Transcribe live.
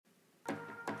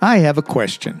I have a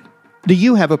question. Do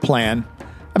you have a plan?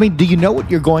 Do you know what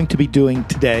you're going to be doing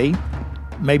today?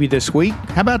 Maybe this week?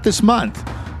 How about this month?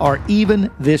 Or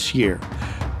even this year?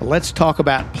 Well, let's talk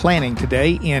about planning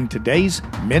today in today's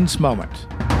Men's Moment.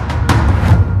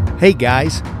 Hey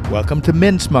guys, welcome to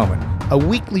Men's Moment, a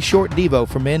weekly short devo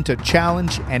for men to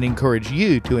challenge and encourage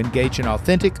you to engage in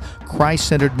authentic,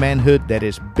 Christ-centered manhood that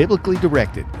is biblically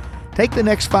directed. Take the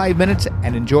next 5 minutes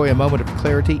and enjoy a moment of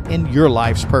clarity in your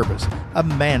life's purpose, a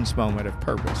man's moment of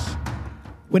purpose.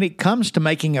 When it comes to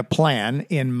making a plan,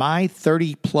 in my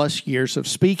 30-plus years of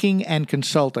speaking and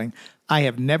consulting, I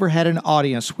have never had an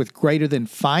audience with greater than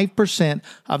 5%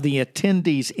 of the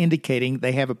attendees indicating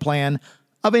they have a plan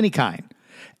of any kind.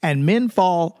 And men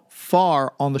fall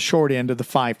far on the short end of the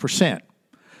 5%.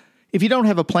 If you don't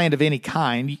have a plan of any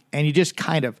kind and you just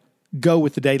kind of go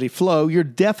with the daily flow, you're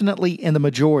definitely in the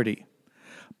majority.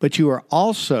 But you are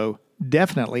also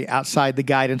definitely outside the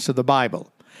guidance of the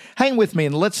Bible. Hang with me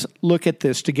and let's look at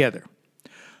this together.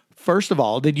 First of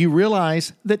all, did you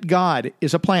realize that God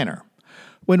is a planner?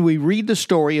 When we read the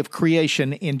story of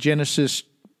creation in Genesis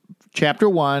chapter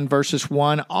 1, verses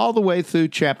 1, all the way through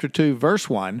chapter 2, verse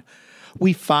 1,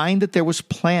 we find that there was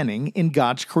planning in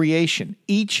God's creation.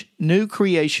 Each new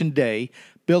creation day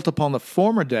built upon the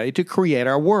former day to create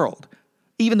our world.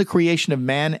 Even the creation of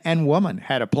man and woman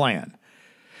had a plan.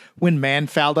 When man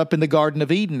fouled up in the Garden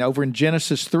of Eden over in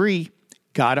Genesis 3,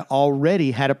 God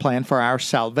already had a plan for our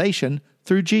salvation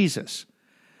through Jesus.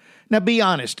 Now be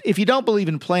honest, if you don't believe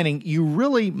in planning, you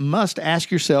really must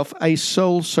ask yourself a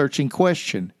soul-searching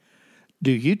question.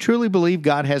 Do you truly believe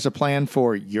God has a plan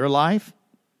for your life?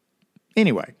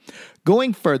 Anyway,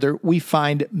 going further, we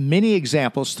find many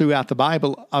examples throughout the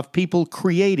Bible of people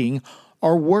creating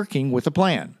or working with a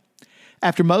plan.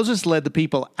 After Moses led the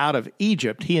people out of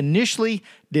Egypt, he initially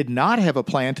did not have a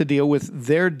plan to deal with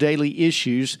their daily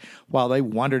issues while they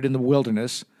wandered in the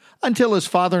wilderness, until his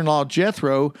father-in-law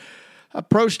Jethro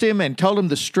approached him and told him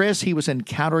the stress he was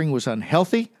encountering was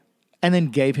unhealthy, and then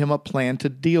gave him a plan to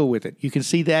deal with it. You can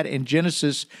see that in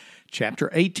Genesis chapter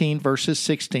 18, verses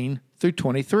 16 through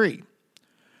 23.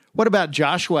 What about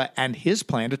Joshua and his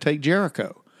plan to take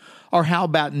Jericho? Or how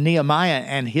about Nehemiah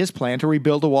and his plan to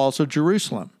rebuild the walls of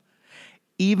Jerusalem?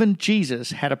 Even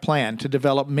Jesus had a plan to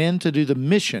develop men to do the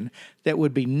mission that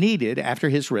would be needed after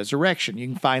his resurrection. You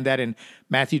can find that in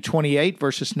Matthew 28,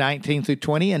 verses 19 through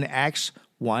 20, and Acts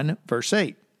 1, verse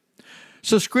 8.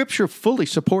 So Scripture fully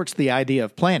supports the idea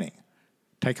of planning.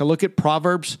 Take a look at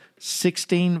Proverbs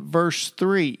 16, verse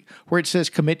 3, where it says,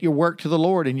 "Commit your work to the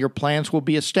Lord, and your plans will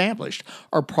be established."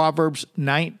 Or Proverbs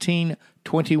 19,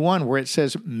 21, where it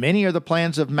says, "Many are the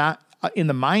plans in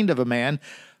the mind of a man,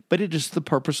 but it is the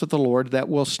purpose of the Lord that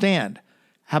will stand."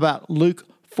 How about Luke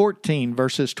 14,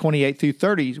 verses 28 through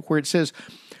 30, where it says,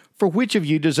 "For which of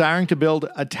you, desiring to build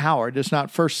a tower, does not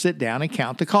first sit down and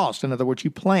count the cost?" In other words, you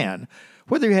plan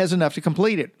whether he has enough to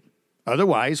complete it.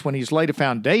 Otherwise, when he's laid a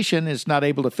foundation and is not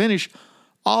able to finish,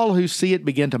 all who see it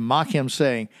begin to mock him,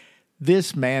 saying,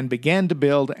 "This man began to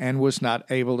build and was not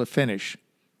able to finish."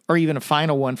 Or even a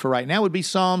final one for right now would be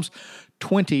Psalms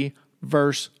 20,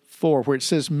 verse 4, where it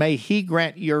says, "May he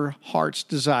grant your heart's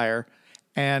desire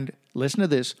and," listen to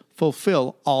this,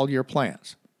 "fulfill all your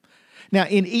plans." Now,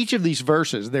 in each of these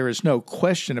verses, there is no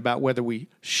question about whether we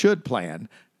should plan.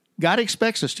 God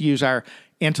expects us to use our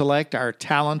intellect, our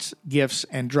talents, gifts,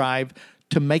 and drive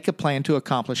to make a plan to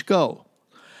accomplish goal.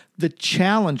 The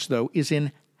challenge, though, is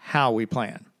in how we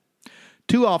plan.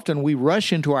 Too often, we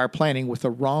rush into our planning with the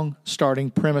wrong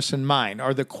starting premise in mind,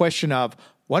 or the question of,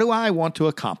 what do I want to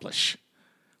accomplish?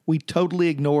 We totally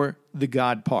ignore the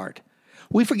God part.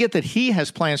 We forget that He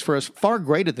has plans for us far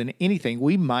greater than anything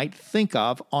we might think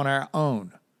of on our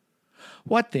own.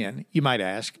 What then, you might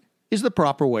ask, is the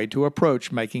proper way to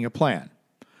approach making a plan?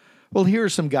 Well, here are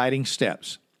some guiding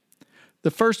steps.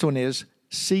 The first one is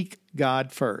seek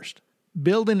God first.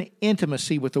 Build an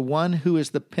intimacy with the one who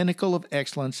is the pinnacle of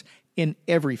excellence in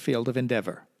every field of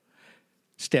endeavor.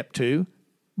 Step 2,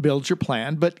 build your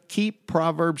plan, but keep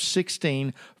Proverbs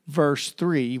 16, verse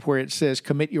 3, where it says,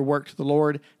 "Commit your work to the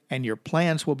Lord, and your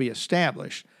plans will be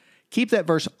established." Keep that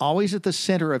verse always at the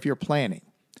center of your planning.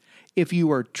 If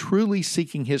you are truly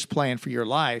seeking His plan for your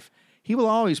life, He will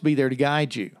always be there to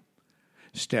guide you.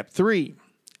 Step 3,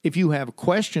 if you have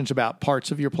questions about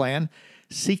parts of your plan,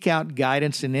 seek out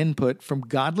guidance and input from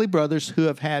godly brothers who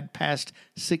have had past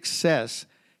success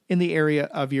in the area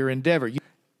of your endeavor.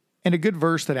 And a good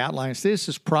verse that outlines this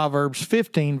is Proverbs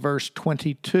 15, verse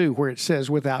 22, where it says,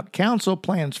 "Without counsel,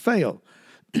 plans fail,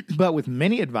 but with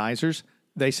many advisors,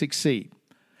 they succeed."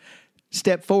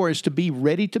 Step 4 is to be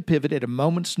ready to pivot at a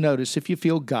moment's notice if you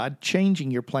feel God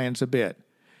changing your plans a bit.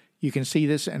 You can see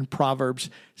this in Proverbs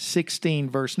 16,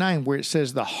 verse 9, where it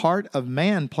says, "The heart of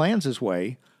man plans his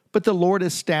way, but the Lord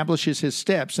establishes his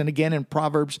steps." And again in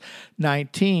Proverbs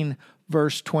 19,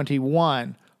 verse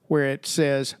 21, where it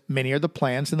says, "Many are the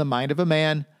plans in the mind of a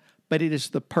man, but it is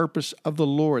the purpose of the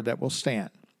Lord that will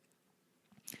stand."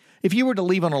 If you were to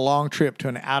leave on a long trip to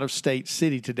an out-of-state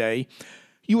city today,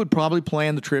 you would probably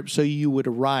plan the trip so you would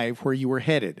arrive where you were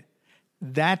headed.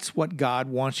 That's what God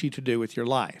wants you to do with your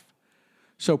life.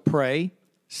 So pray,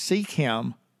 seek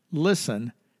Him,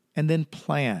 listen, and then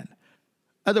plan.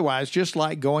 Otherwise, just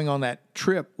like going on that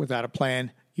trip without a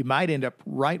plan, you might end up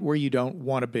right where you don't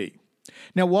want to be.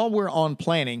 Now, while we're on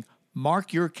planning,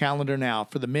 mark your calendar now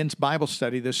for the men's Bible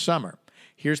study this summer.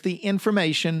 Here's the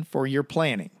information for your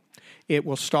planning. It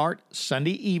will start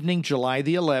Sunday evening, July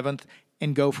the 11th,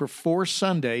 and go for 4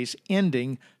 Sundays,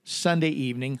 ending Sunday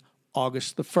evening,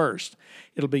 August the 1st.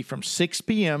 It'll be from 6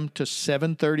 p.m. to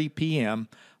 7:30 p.m.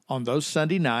 on those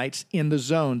Sunday nights in the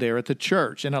zone there at the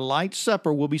church. And a light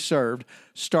supper will be served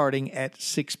starting at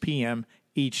 6 p.m.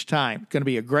 each time. It's going to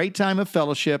be a great time of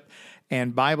fellowship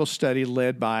and Bible study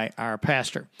led by our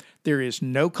pastor. There is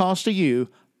no cost to you,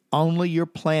 only your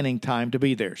planning time to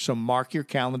be there. So mark your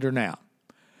calendar now.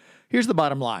 Here's the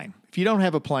bottom line. If you don't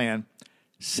have a plan,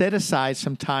 set aside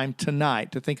some time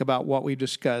tonight to think about what we've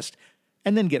discussed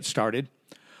and then get started.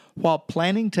 While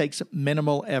planning takes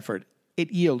minimal effort,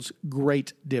 it yields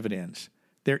great dividends.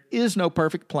 There is no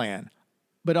perfect plan,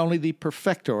 but only the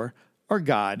perfecter, or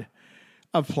God,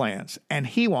 of plans, and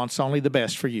He wants only the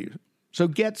best for you. So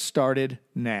get started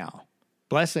now.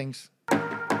 Blessings.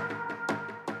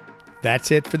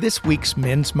 That's it for this week's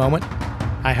Men's Moment.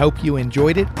 I hope you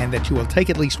enjoyed it and that you will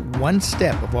take at least one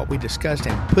step of what we discussed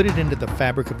and put it into the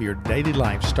fabric of your daily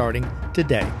life starting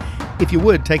today. If you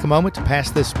would, take a moment to pass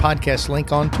this podcast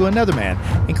link on to another man.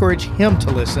 Encourage him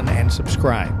to listen and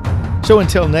subscribe. So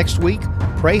until next week,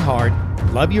 pray hard,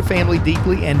 love your family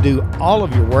deeply, and do all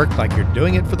of your work like you're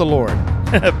doing it for the Lord.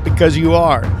 Because you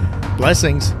are.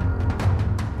 Blessings.